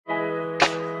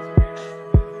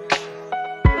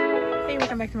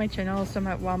welcome back to my channel. So I'm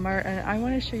at Walmart and I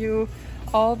want to show you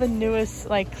all the newest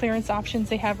like clearance options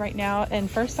they have right now.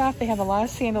 And first off, they have a lot of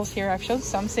sandals here. I've showed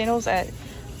some sandals at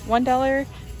 $1,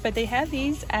 but they have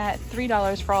these at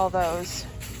 $3 for all of those.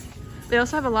 They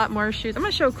also have a lot more shoes. I'm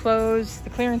gonna show clothes, the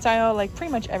clearance aisle, like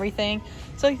pretty much everything.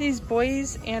 So like these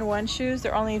boys and one shoes,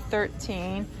 they're only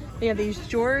 $13. They have these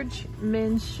George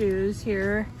men's shoes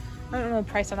here. I don't know the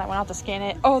price on that one, I'll have to scan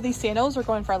it. Oh, these sandals are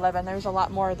going for $11. There's a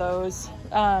lot more of those.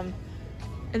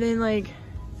 And then like,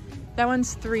 that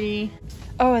one's $3.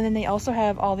 Oh, and then they also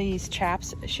have all these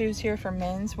chaps shoes here for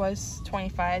men's, was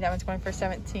 $25. That one's going for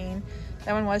 $17.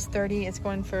 That one was $30. It's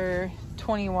going for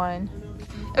 $21.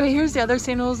 Okay, here's the other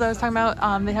sandals I was talking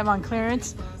about. They have on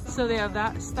clearance. So they have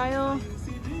that style,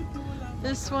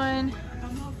 this one,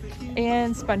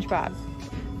 and SpongeBob.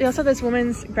 They also have this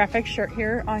women's graphic shirt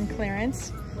here on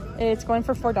clearance. It's going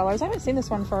for $4. I haven't seen this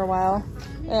one for a while.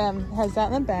 Has that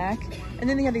in the back. And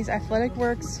then they have these Athletic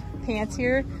Works pants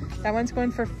here. That one's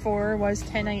going for $4, was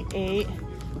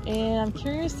 $10.98. And I'm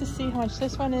curious to see how much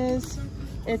this one is.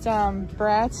 It's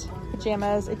Bratz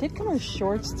pajamas. It did come with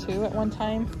shorts too at one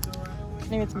time.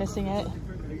 Maybe it's missing it.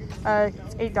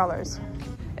 It's $8.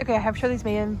 Okay, I have showed these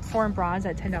made in foreign bras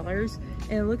at $10.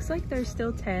 And it looks like they're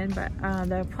still 10, but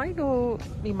they'll probably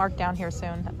be marked down here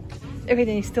soon. Okay,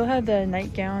 they still have the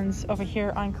nightgowns over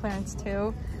here on clearance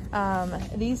too.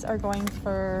 These are going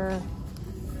for,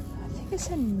 I think it's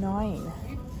a $9.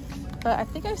 But I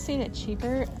think I've seen it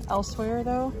cheaper elsewhere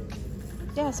though.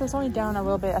 Yeah, so it's only down a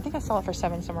little bit. I think I saw it for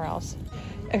 $7 somewhere else.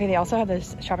 Okay, they also have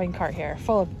this shopping cart here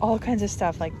full of all kinds of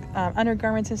stuff, like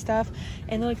undergarments and stuff.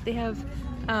 And look, they have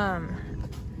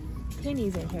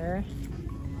panties in here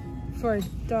for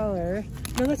 $1.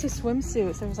 No, that's a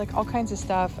swimsuit. So there's like all kinds of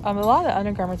stuff. A lot of the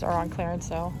undergarments are on clearance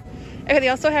though. Okay, they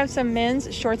also have some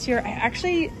men's shorts here. I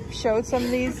actually showed some of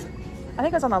these, I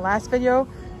think it was on the last video,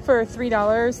 for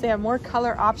 $3. They have more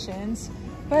color options.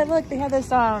 But look, they have this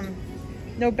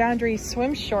no boundary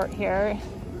swim short here,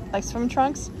 like swim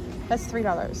trunks. That's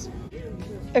 $3.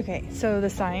 Okay, so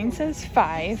the sign says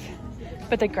 $5,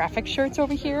 but the graphic shirts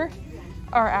over here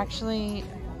are actually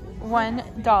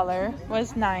 $1,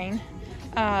 was $9.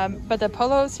 But the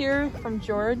polos here from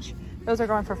George, those are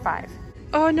going for $5.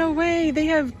 Oh, no way. They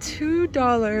have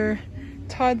 $2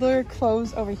 toddler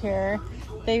clothes over here.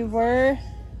 They were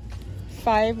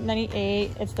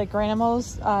 $5.98. It's the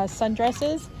Granimals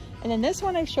sundresses. And then this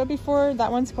one I showed before,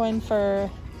 that one's going for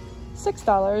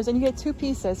 $6, and you get 2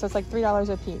 pieces, so it's like $3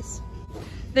 a piece.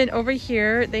 Then over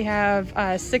here they have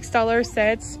 $6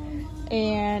 sets,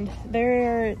 and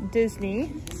they're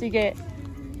Disney, so you get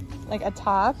like a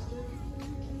top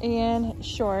and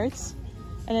shorts.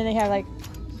 And then they have like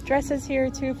dresses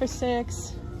here too for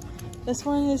 $6. This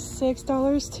one is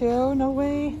 $6 too. No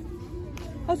way,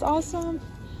 that's awesome.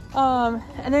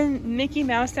 And then Mickey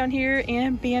Mouse down here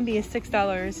and Bambi is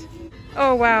 $6.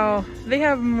 Oh wow, they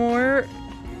have more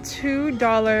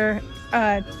 $2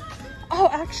 oh,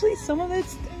 actually some of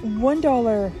it's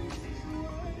 $1.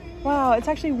 Wow, it's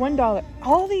actually $1.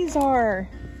 All these are.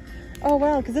 Oh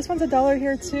wow, because this one's $1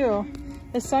 here too.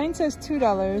 The sign says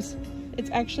 $2. It's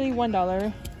actually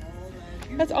 $1.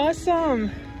 That's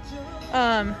awesome.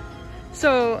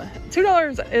 So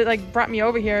 $2 it like brought me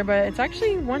over here, but it's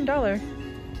actually $1.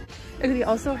 Okay, they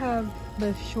also have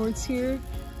the shorts here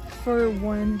for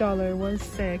 $1, was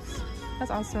 $6. That's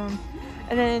awesome.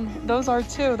 And then those are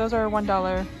too, those are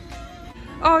 $1.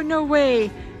 Oh, no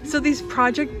way. So these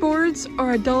project boards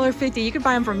are $1.50. You can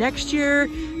buy them for next year,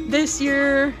 this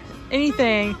year,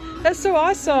 anything. That's so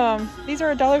awesome. These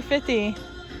are $1.50.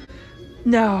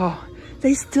 No,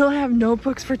 they still have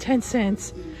notebooks for 10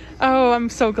 cents. Oh, I'm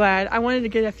so glad. I wanted to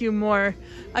get a few more.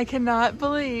 I cannot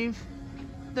believe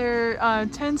they're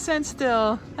 10 cents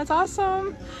still. That's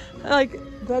awesome. Like,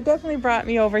 that definitely brought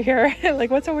me over here. Like,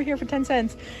 what's over here for 10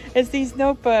 cents? It's these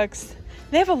notebooks.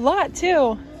 They have a lot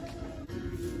too.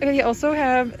 Okay, you also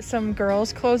have some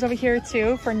girls' clothes over here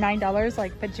too for $9,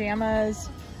 like pajamas,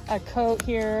 a coat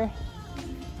here.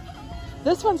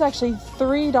 This one's actually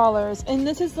 $3, and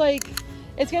this is like,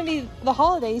 it's gonna be the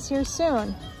holidays here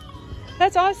soon.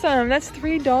 That's awesome. That's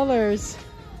 $3.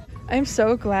 I'm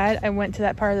so glad I went to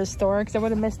that part of the store because I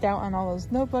would have missed out on all those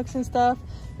notebooks and stuff.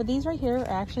 But these right here are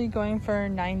actually going for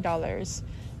 $9.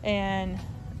 And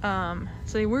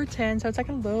so they were 10, so it's like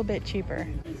a little bit cheaper.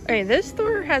 Okay, this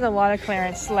store has a lot of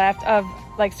clearance left of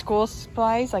like school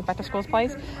supplies, like back to school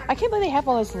supplies. I can't believe they have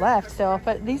all this left still,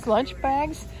 but these lunch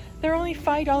bags, they're only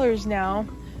 $5 now,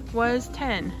 was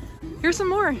 10. Here's some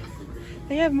more.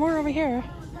 They have more over here.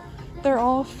 They're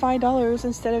all $5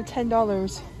 instead of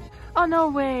 $10. Oh, no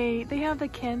way. They have the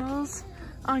candles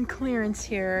on clearance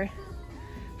here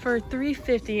for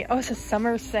 $3.50. Oh, it's a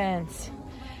summer scent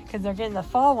because they're getting the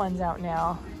fall ones out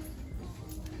now.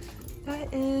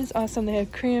 That is awesome. They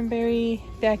have cranberry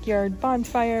backyard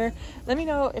bonfire. Let me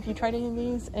know if you tried any of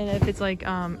these and if it's like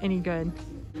any good.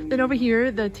 Then over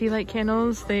here, the tea light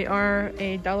candles, they are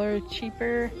 $1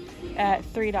 cheaper at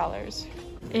 $3.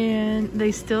 And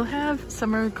they still have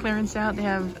summer clearance out. They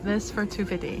have this for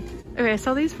 $2.50. Okay, I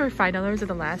saw these for $5 at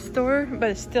the last store,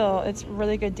 but still, it's a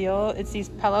really good deal. It's these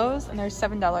pillows and they're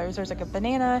 $7. There's like a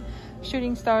banana,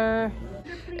 shooting star.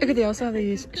 Okay, they also have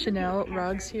these Chanel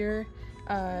rugs here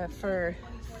for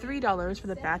 $3 for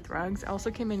the bath rugs.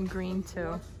 Also came in green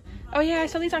too. Oh yeah, I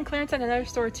saw these on clearance at another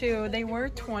store too. They were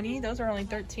 $20, those are only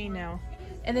 $13 now.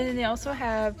 And then they also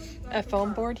have a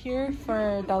foam board here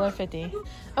for $1.50.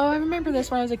 Oh, I remember this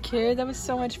when I was a kid. That was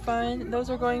so much fun. Those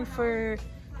are going for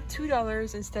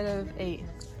 $2 instead of $8.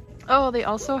 Oh, they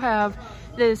also have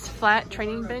this flat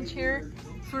training bench here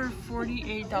for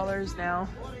 $48 now.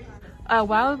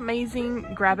 Wild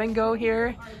Amazing Grab and Go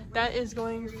here. That is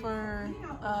going for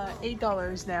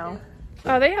 $8 now.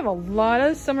 Oh, they have a lot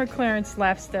of summer clearance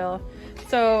left still.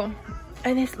 So,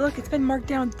 and it's, look, it's been marked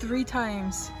down 3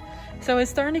 times. So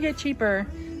it's starting to get cheaper.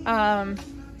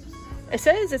 It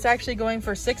says it's actually going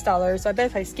for $6. So I bet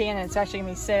if I scan it, it's actually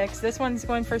gonna be $6. This one's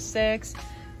going for $6.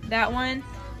 That one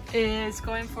is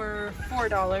going for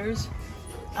 $4.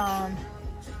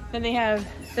 Then they have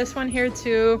this one here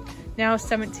too, now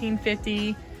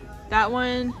 $17.50. That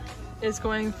one is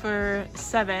going for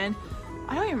 $7.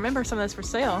 I don't even remember some of this for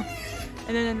sale.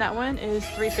 And then that one is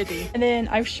 $3.50. And then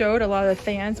I've showed a lot of the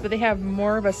fans, but they have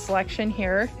more of a selection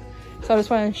here. So I just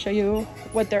want to show you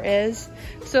what there is.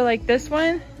 So like this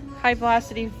one, high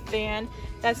velocity fan,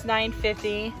 that's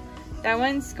 $9.50. That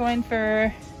one's going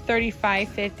for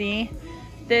 $35.50.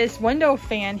 This window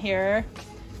fan here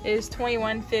is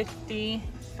 $21.50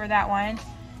 for that one.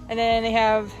 And then they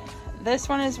have this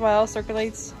one as well,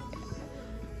 circulates,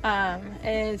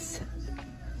 is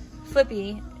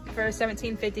flippy for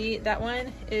 $17.50. That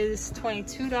one is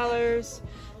 $22.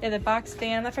 And the box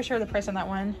fan, I'm not for sure the price on that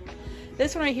one.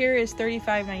 This one right here is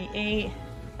 $35.98.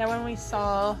 That one we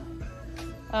saw.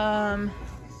 Then,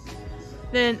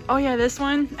 oh yeah, this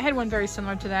one, I had one very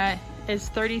similar to that, is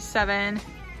 $37.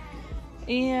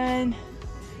 And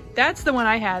that's the one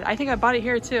I had. I think I bought it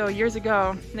here too years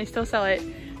ago, and they still sell it.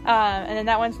 And then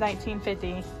that one's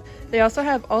 $19.50. They also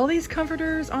have all these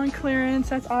comforters on clearance.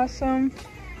 That's awesome.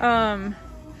 I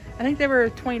think they were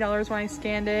 $20 when I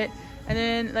scanned it. And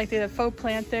then like the faux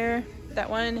plant there, that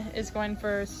one is going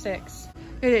for $6.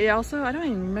 It also, I don't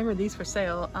even remember these for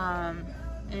sale.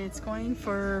 It's going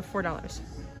for $4.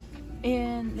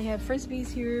 And they have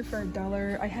frisbees here for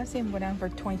 $1. I have seen them go down for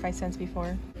 25 cents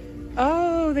before.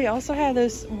 Oh, they also have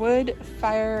this wood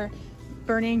fire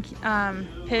burning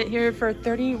pit here for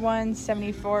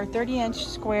 $31.74. 30-inch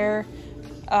square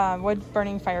wood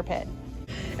burning fire pit.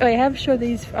 Oh, I have showed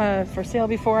these for sale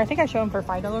before. I think I showed them for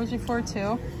 $5 before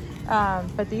too.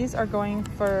 But these are going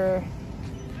for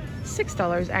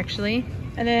 $6 actually.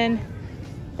 And then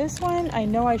this one I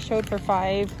know I showed for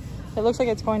 $5. It looks like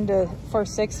it's going for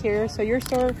 $6 here. So your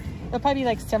store, it'll probably be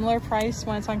like similar price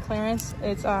when it's on clearance.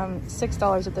 It's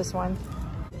 $6 at this one.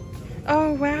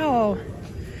 Oh wow,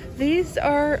 these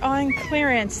are on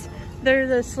clearance. They're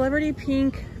the Celebrity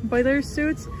Pink boiler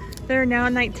suits. They're now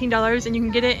 $19 and you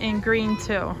can get it in green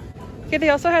too. Okay, they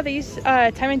also have these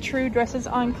Time and True dresses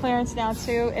on clearance now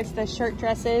too. It's the shirt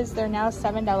dresses. They're now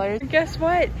 $7. Guess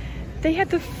what? They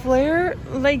have the flare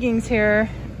leggings here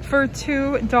for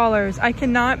 $2. I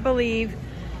cannot believe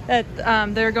that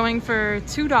they're going for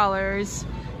 $2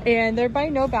 and they're by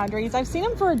No Boundaries. I've seen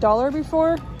them for $1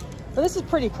 before, but this is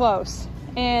pretty close.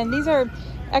 And these are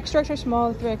extra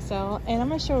small 3XL. And I'm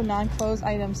gonna show non-clothes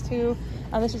items too.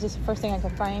 This is just the first thing I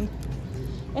could find.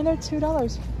 And they're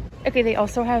 $2. Okay, they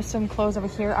also have some clothes over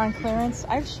here on clearance.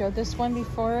 I've showed this one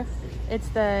before. It's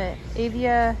the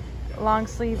Avia long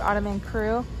sleeve Ottoman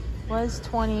Crew. Was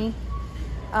 $20.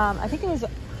 I think it was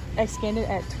expanded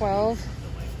at $12.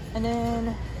 And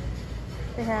then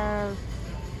they have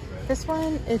this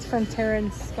one. It's from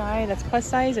Terran Sky. That's plus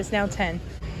size. It's now $10.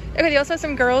 Okay, they also have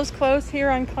some girls' clothes here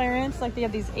on clearance. Like they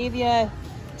have these Avia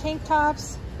tank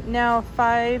tops, now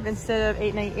 $5 instead of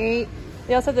 $8.98.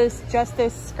 They also have this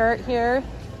Justice skirt here.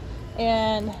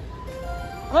 And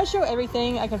I'm gonna show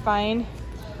everything I can find.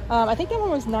 I think that one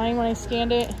was $9 when I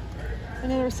scanned it.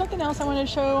 And then there was something else I wanted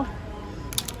to show.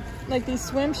 Like these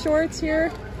swim shorts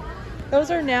here.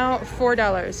 Those are now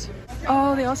 $4.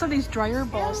 Oh, they also have these dryer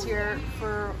balls here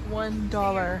for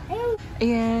 $1.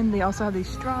 And they also have these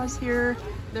straws here.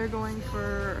 They're going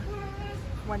for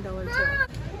 $1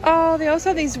 too. Oh, they also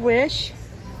have these Wish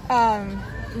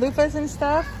loofahs and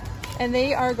stuff, and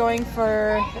they are going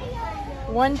for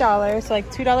 $1, so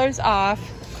like $2 off.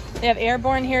 They have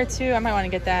Airborne here too. I might want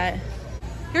to get that.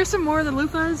 Here's some more of the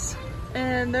loofahs,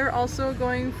 and they're also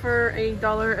going for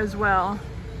 $1 as well.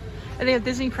 And they have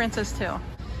Disney Princess too.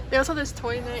 They also have this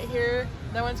toy net here.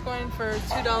 That one's going for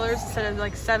 $2 instead of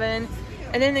like $7.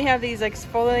 And then they have these like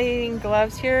exfoliating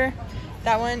gloves here.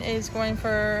 That one is going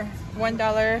for $1.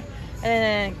 And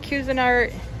then a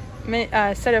Cuisinart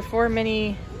set of 4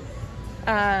 mini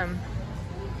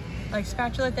like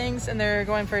spatula things, and they're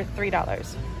going for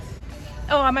 $3.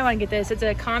 Oh, I might want to get this. It's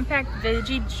a compact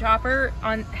veggie chopper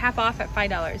on half off at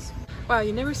 $5. Wow,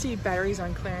 you never see batteries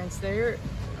on clearance. They're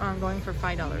going for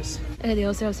 $5. And they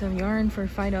also have some yarn for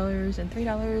 $5 and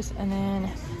 $3. And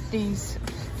then these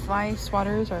fly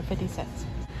swatters are 50 cents.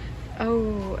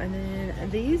 Oh, and then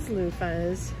these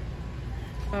loofahs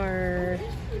are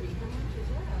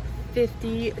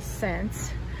 50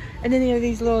 cents. And then they have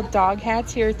these little dog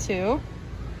hats here too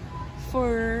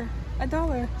for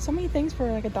 $1. So many things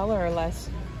for like $1 or less.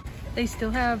 They still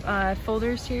have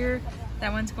folders here.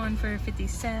 That one's going for 50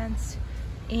 cents.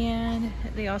 And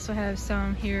they also have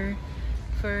some here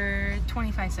for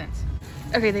 25 cents.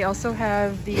 Okay, they also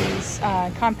have these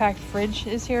compact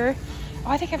fridges here. Oh,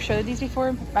 I think I've showed these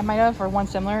before. I might have, or one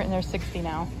similar, and they're 60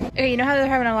 now. Okay, you know how they're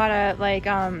having a lot of like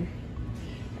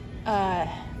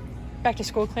back to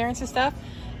school clearance and stuff?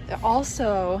 They're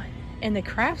also in the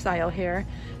crafts aisle here.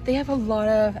 They have a lot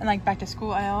of, and like back to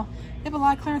school aisle, they have a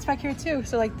lot of clearance back here too.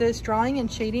 So like this drawing and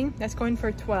shading, that's going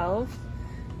for $12.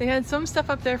 They had some stuff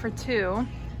up there for $2.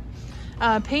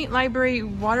 Paint library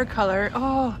watercolor.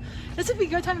 Oh, this would be a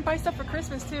good time to buy stuff for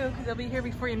Christmas too, because they'll be here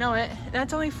before you know it.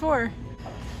 That's only $4.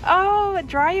 Oh, a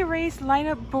dry erase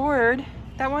lineup board.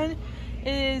 That one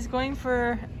is going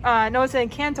for, no, it's an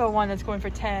Encanto one that's going for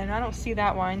 $10. I don't see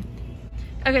that one.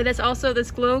 Okay, that's also this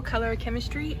glow color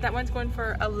chemistry. That one's going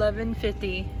for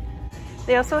 $11.50.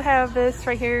 They also have this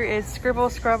right here. It's Scribble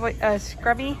Scrubby.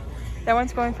 That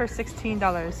one's going for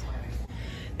 $16.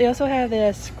 They also have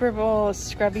the Scribble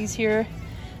Scrubbies here.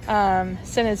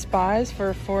 Scented Spas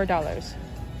for $4.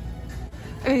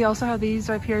 Okay, they also have these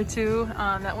right here too.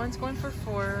 That one's going for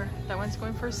 $4. That one's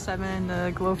going for $7.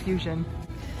 The Glow Fusion.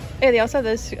 Okay, they also have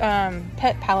this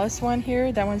Pet Palace one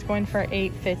here. That one's going for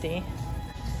 $8.50.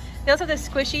 They also have the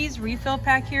Squishies refill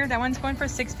pack here. That one's going for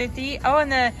 $6.50. Oh,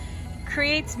 and the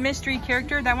Creates Mystery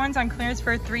character. That one's on clearance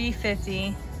for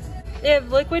 $3.50. They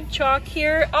have liquid chalk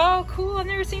here. Oh, cool. I've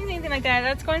never seen anything like that.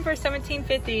 That's going for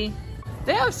 $17.50.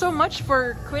 They have so much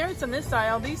for clearance on this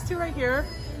aisle. These two right here,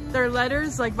 they're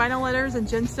letters, like vinyl letters and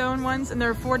gemstone ones, and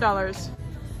they're $4.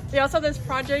 They also have this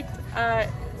Project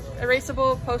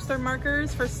erasable poster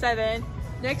markers for $7.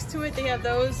 Next to it, they have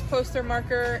those poster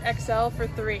marker XL for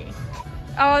 $3.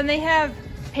 Oh, and they have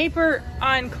paper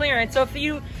on clearance. So if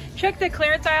you check the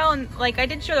clearance aisle, and like I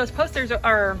did show those posters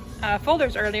or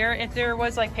folders earlier, if there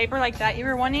was like paper like that you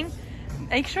were wanting,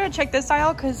 make sure to check this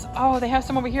aisle, because oh, they have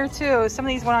some over here too. Some of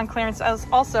these went on clearance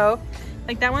also.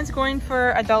 Like that one's going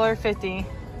for $1.50.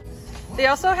 They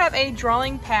also have a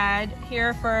drawing pad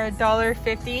here for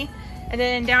 $1.50. And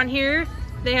then down here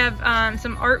they have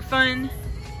some Art Fun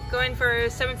going for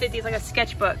 $7.50. It's like a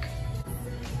sketchbook.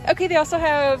 Okay, they also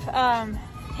have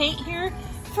paint here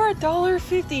for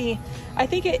 $1.50. I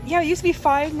think it used to be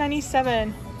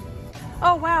 $5.97.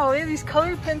 Oh wow, they have these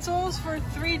colored pencils for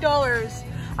 $3.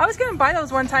 I was gonna buy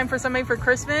those one time for somebody for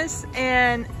Christmas,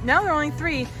 and now they're only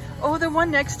 $3. Oh, the one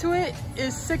next to it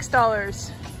is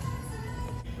 $6.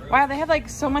 Wow, they have like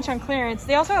so much on clearance.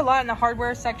 They also have a lot in the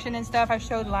hardware section and stuff I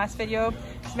showed last video.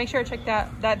 So make sure to check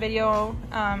that video.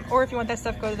 Or if you want that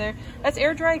stuff, go there. That's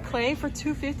air dry clay for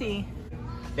 $2.50.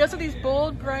 They also have these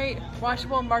bold, bright,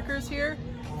 washable markers here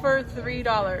for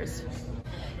 $3.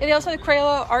 And they also have the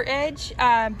Crayola Art Edge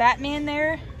Batman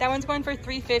there. That one's going for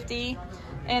 $3.50.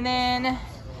 And then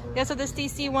they also have this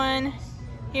DC one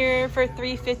here for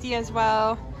 $3.50 as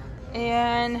well.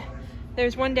 And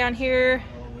there's one down here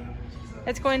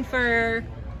that's going for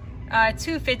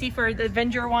 $2.50 for the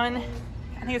Avenger one.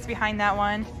 I think it's behind that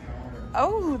one.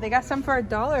 Oh, they got some for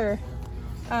 $1.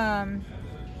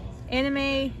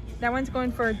 Anime, that one's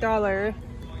going for $1.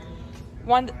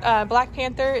 One Black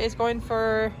Panther is going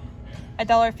for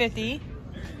 $1.50.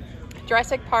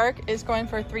 Jurassic Park is going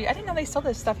for $3. I didn't know they sold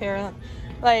this stuff here.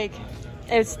 Like,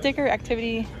 it's sticker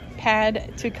activity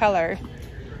pad to color.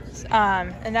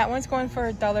 And that one's going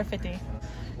for $1.50.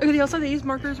 Okay, they also have these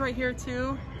markers right here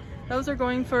too. Those are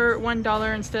going for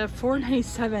 $1 instead of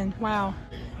 $4.97. Wow.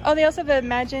 Oh, they also have the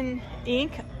Imagine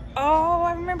ink. Oh,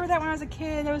 I remember that when I was a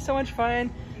kid. That was so much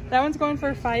fun. That one's going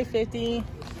for $5.50.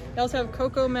 They also have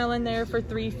Cocoa Melon there for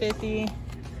 $3.50.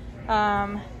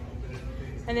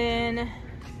 And then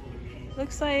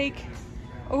looks like,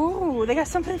 oh, they got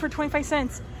something for 25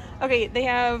 cents. Okay, they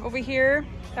have over here,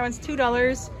 that one's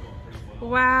 $2.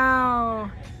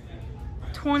 Wow,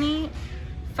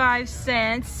 25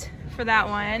 cents for that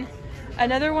one.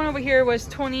 Another one over here was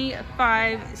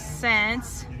 25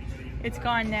 cents. It's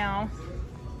gone now.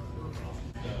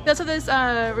 They also have this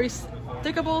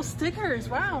restickable stickers.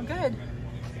 Wow, good.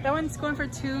 That one's going for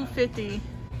 $2.50.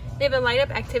 They have a light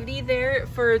up activity there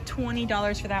for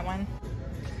 $20 for that one.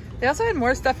 They also had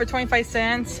more stuff for 25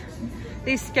 cents.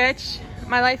 They sketch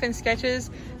My Life in Sketches.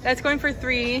 That's going for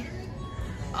 $3.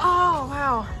 Oh,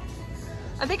 wow.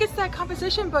 I think it's that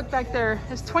composition book back there.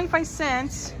 It's 25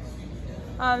 cents.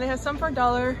 They have some for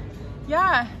 $1.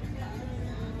 Yeah.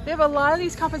 They have a lot of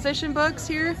these composition books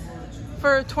here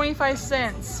for 25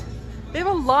 cents. They have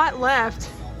a lot left.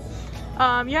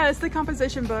 Yeah, it's the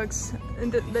composition books in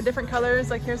the different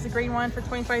colors. Like here's the green one for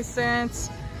 25 cents.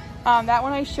 That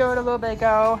one I showed a little bit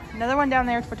ago. Another one down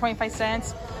there for 25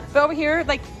 cents. But over here,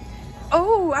 like,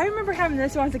 oh, I remember having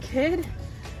this when I was a kid.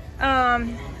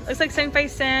 Looks like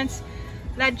 75 cents.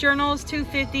 That journal is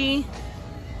 $2.50.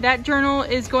 That journal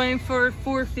is going for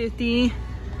 $4.50.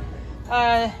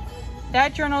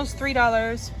 That journal is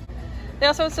 $3. They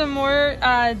also have some more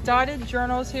dotted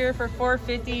journals here for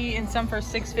 $4.50 and some for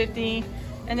 $6.50.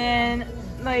 And then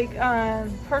like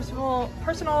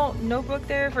personal notebook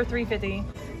there for $3.50.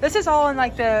 This is all in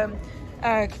like the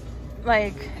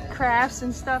like crafts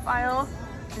and stuff aisle.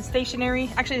 The stationery,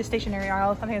 actually the stationery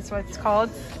aisle, I think that's what it's called.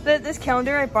 This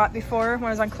calendar I bought before when I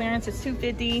was on clearance. It's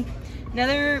 $2.50.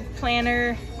 Another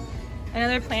planner,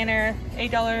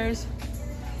 $8.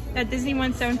 That Disney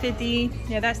one, $7.50.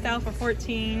 Yeah, that style for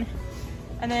 $14.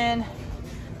 And then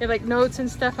they have like notes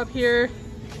and stuff up here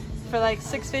for like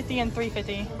 $6.50 and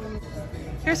 $3.50.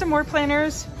 Here's some more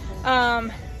planners.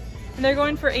 And they're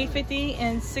going for $8.50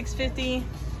 and $6.50.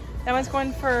 That one's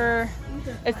going for,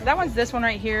 that one's this one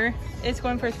right here. It's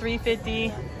going for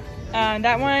 $3.50.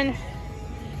 That one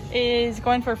is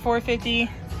going for $4.50.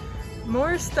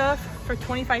 More stuff for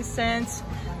 25 cents.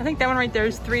 I think that one right there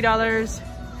is $3.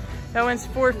 That one's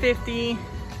 $4.50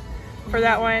 for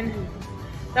that one.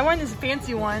 That one is a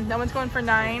fancy one. That one's going for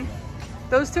 $9.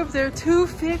 Those two up there,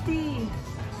 $2.50.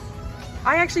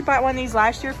 I actually bought one of these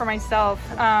last year for myself.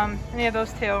 And they have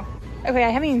those too. Okay, I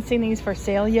haven't even seen these for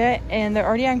sale yet, and they're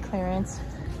already on clearance.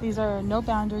 These are No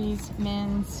Boundaries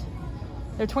men's.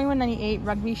 They're $21.98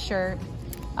 rugby shirt.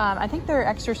 I think they're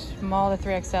extra small to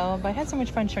 3XL, but I had so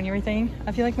much fun showing you everything.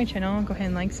 If you like my channel, go ahead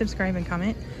and like, subscribe, and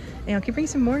comment. And I'll keep bringing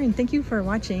some more, and thank you for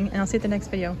watching, and I'll see you at the next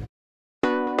video.